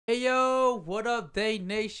Hey yo, what up, Day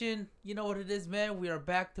Nation? You know what it is, man. We are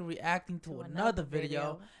back to reacting to another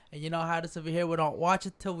video. And you know how this over here, we don't watch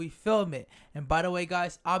it till we film it. And by the way,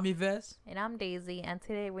 guys, I'm 𝐬𝐤𝐥𝐥𝐿. And I'm Daisy, and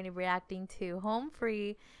today we're gonna be reacting to Home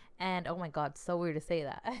Free, and oh my god, so weird to say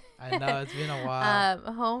that. I know, it's been a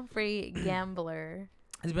while. Home Free Gambler.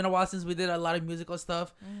 It's been a while since we did a lot of musical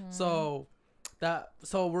stuff. So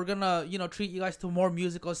we're gonna, treat you guys to more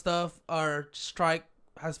musical stuff. Our strike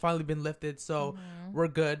has finally been lifted, so we're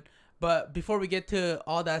good. But before we get to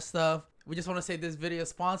all that stuff, we just want to say this video is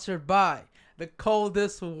sponsored by the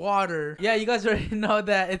coldest water. Yeah, you guys already know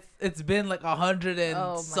that it's been like 100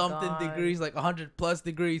 and something degrees, like 100+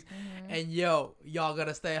 degrees. And y'all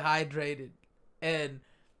gotta stay hydrated, and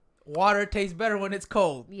water tastes better when it's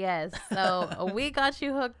cold. Yes, so we got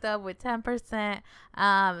you hooked up with 10%.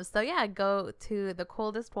 So yeah, go to the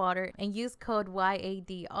coldest water and use code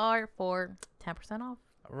YADR for 10% off.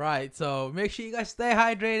 Right, so make sure you guys stay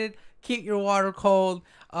hydrated, keep your water cold.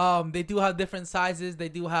 They do have different sizes. They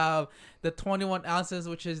do have the 21 ounces,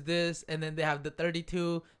 which is this, and then they have the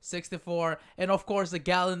 32, 64, and of course a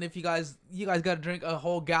gallon. If you guys gotta drink a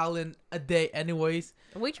whole gallon a day anyways.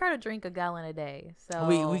 We try to drink a gallon a day, so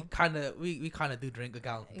we kind of do drink a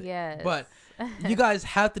gallon a day. Yes, but you guys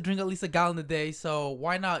have to drink at least a gallon a day, so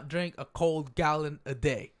why not drink a cold gallon a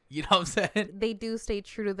day? You know what I'm saying? They do stay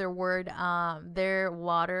true to their word. Their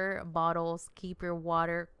water bottles keep your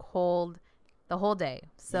water cold the whole day.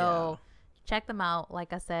 So check them out.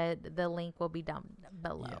 Like I said, the link will be down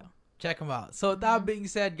below. Yeah. Check them out. So that being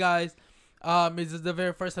said, guys, this is the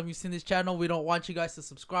very first time you've seen this channel. We don't want you guys to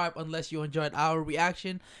subscribe unless you enjoyed our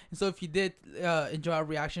reaction. And so if you did enjoy our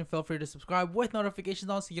reaction, feel free to subscribe with notifications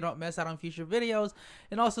on so you don't miss out on future videos.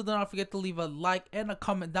 And also do not forget to leave a like and a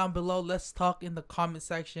comment down below. Let's talk in the comment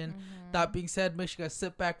section. That being said, make sure you guys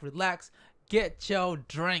sit back, relax, get your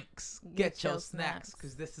drinks, get your snacks,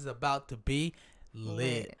 because this is about to be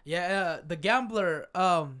lit. Yeah, the Gambler,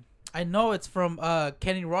 I know it's from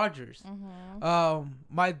Kenny Rogers.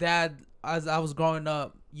 My dad, as I was growing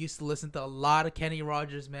up, used to listen to a lot of Kenny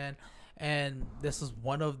Rogers, man, and this is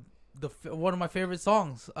one of my favorite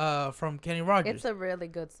songs from Kenny Rogers. It's a really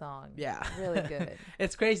good song. Yeah, really good.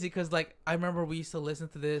 It's crazy because like I remember we used to listen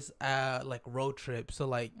to this like road trips. So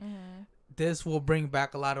like this will bring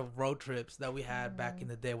back a lot of road trips that we had back in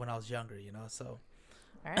the day when I was younger, So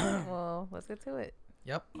all right, well, let's get to it.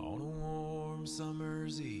 Yep. On a warm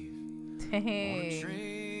summer's eve, Dang. on a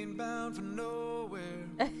train bound for nowhere,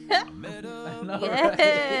 I met up.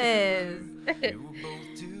 Yes. We were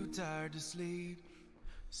both too tired to sleep,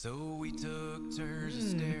 so we took turns of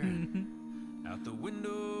staring out the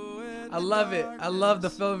window at I love it. I love the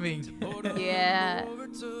filming. Yeah.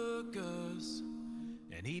 Overtook us,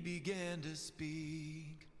 and he began to speak.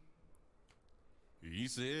 He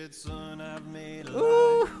said, "Son, I've made a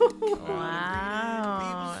life."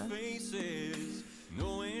 Wow. People's faces,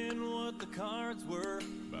 knowing what the cards were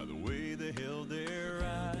by the way they held their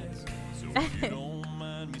eyes. So if you don't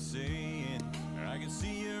mind me saying, I can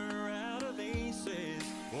see you're out of aces.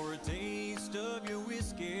 For a taste of your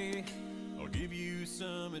whiskey, I'll give you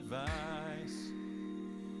some advice.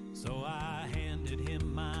 So I handed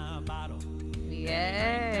him my bottle.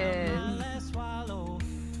 Yes. My last swallow.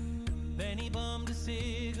 Then he bummed a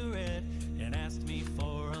cigarette and asked me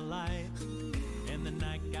for a light. And the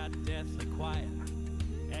night got deathly quiet.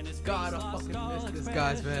 And his God, I fucking miss this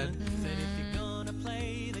guys, man. Said if you're gonna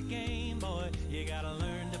play the game, boy, you gotta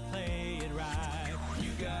learn to play it right.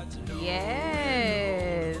 You got to know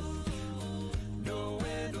Yes. know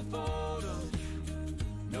when to fold 'em,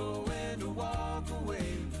 know when to walk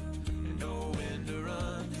away, and know when to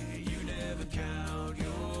run. You never count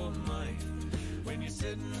your money when you're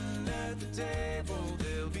sitting at the table.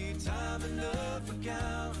 There'll be time enough for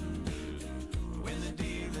counting when the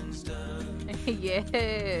dealing's done. Yes.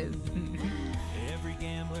 Every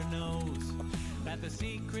gambler knows that the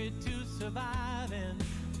secret to surviving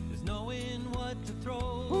is knowing what to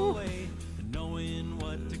throw away and knowing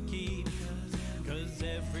what to keep. Cause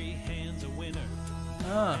every hand's a winner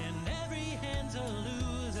and every hand's a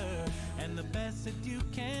loser, and the best that you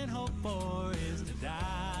can hope for is to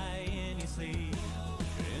die in your sleep.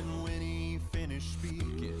 And when he finished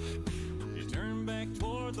speaking, he turned back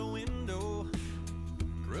toward the window,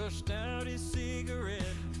 crushed out his cigarette,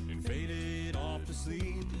 and faded off to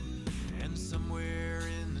sleep. And somewhere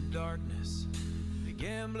in the darkness, the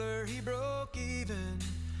gambler, he broke even.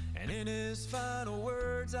 And in his final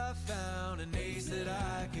words, I found an ace that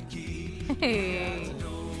I could keep. Hey. Got to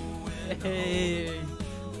know when to Hey.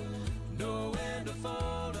 hold 'em, know when to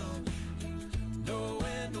fold 'em, know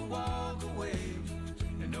when to walk away,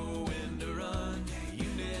 and know when to run. You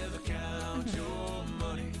never count your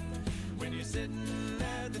money sitting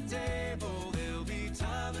at the table, there'll be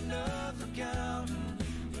time enough for counting.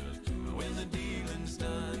 When the dealing's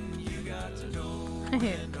done, you got to know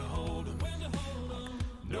when to hold 'em,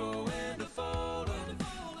 know when to fold 'em,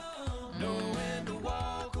 know when to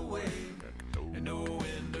walk away, and know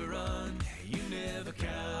when to run. You never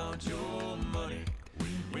count your money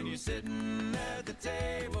when you're sitting at the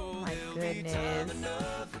table. My There'll be time goodness.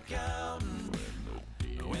 enough for counting.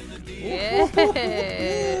 When the deal Yeah.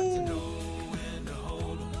 to know when to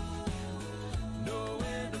hold 'em, know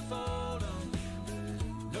when to fold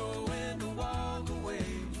 'em, know when to walk away,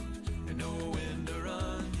 and know when to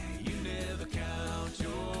run. You never count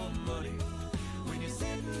your money when you're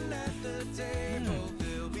sitting at the table.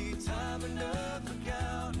 There'll be time enough for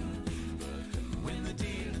counting when the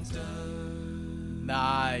dealing's done.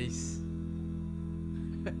 Nice.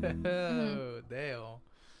 Damn.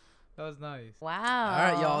 That was nice. Wow.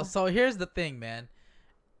 All right, y'all. So here's the thing, man.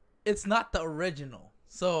 It's not the original.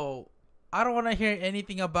 So I don't want to hear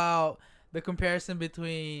anything about the comparison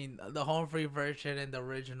between the home free version and the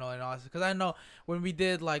original and all. Because I know when we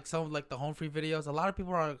did like some of like the home free videos, a lot of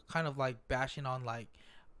people are kind of like bashing on like,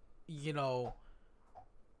 you know,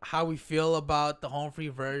 how we feel about the home free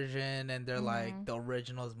version, and they're like the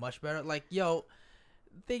original is much better. Like, yo,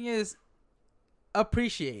 thing is,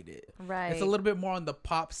 appreciate it. Right. It's a little bit more on the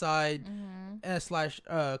pop side and slash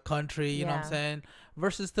country, you know what I'm Yeah. saying?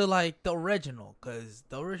 Versus to like the original, because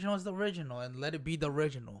the original is the original, and let it be the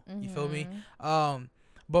original. You feel me?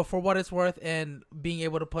 But for what it's worth, and being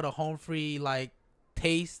able to put a home free like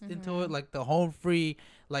taste into it, like the home free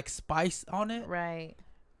like spice on it, Right.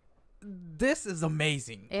 this is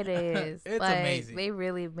amazing. It is. It's like, amazing. They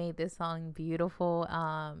really made this song beautiful.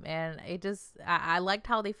 And it just, I liked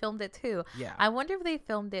how they filmed it too. Yeah. I wonder if they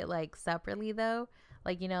filmed it like separately though,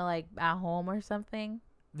 like, you know, like at home or something.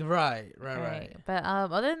 Right. But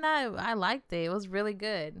other than that, I liked it. It was really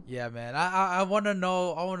good. Yeah, man. I want to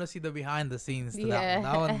know. I want to see the behind the scenes to that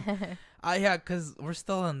one. That one. Yeah, cause we're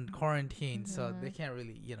still in quarantine, so they can't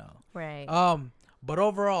really, you know. Right. But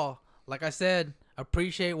overall, like I said,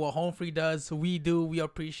 appreciate what Home Free does. We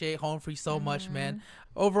appreciate Home Free so much, man.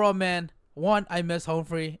 Overall, man. One, I miss Home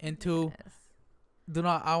Free, and two, Yes.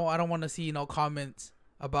 I don't want to see comments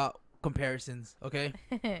about comparisons. Okay.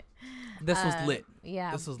 This was lit.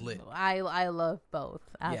 Yeah. This was lit. I love both.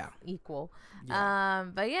 Yeah. Equal. Yeah.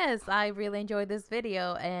 But yes, I really enjoyed this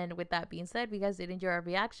video. And with that being said, if you guys did enjoy our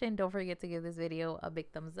reaction, don't forget to give this video a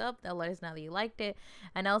big thumbs up. That let us know that you liked it.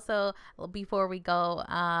 And also, before we go,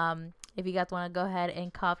 if you guys want to go ahead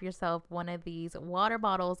and cop yourself one of these water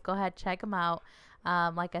bottles, go ahead, check them out.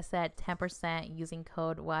 Like I said, 10% using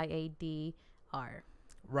code YADR.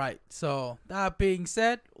 Right. So that being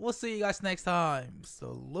said, we'll see you guys next time.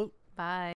 Salute. Bye.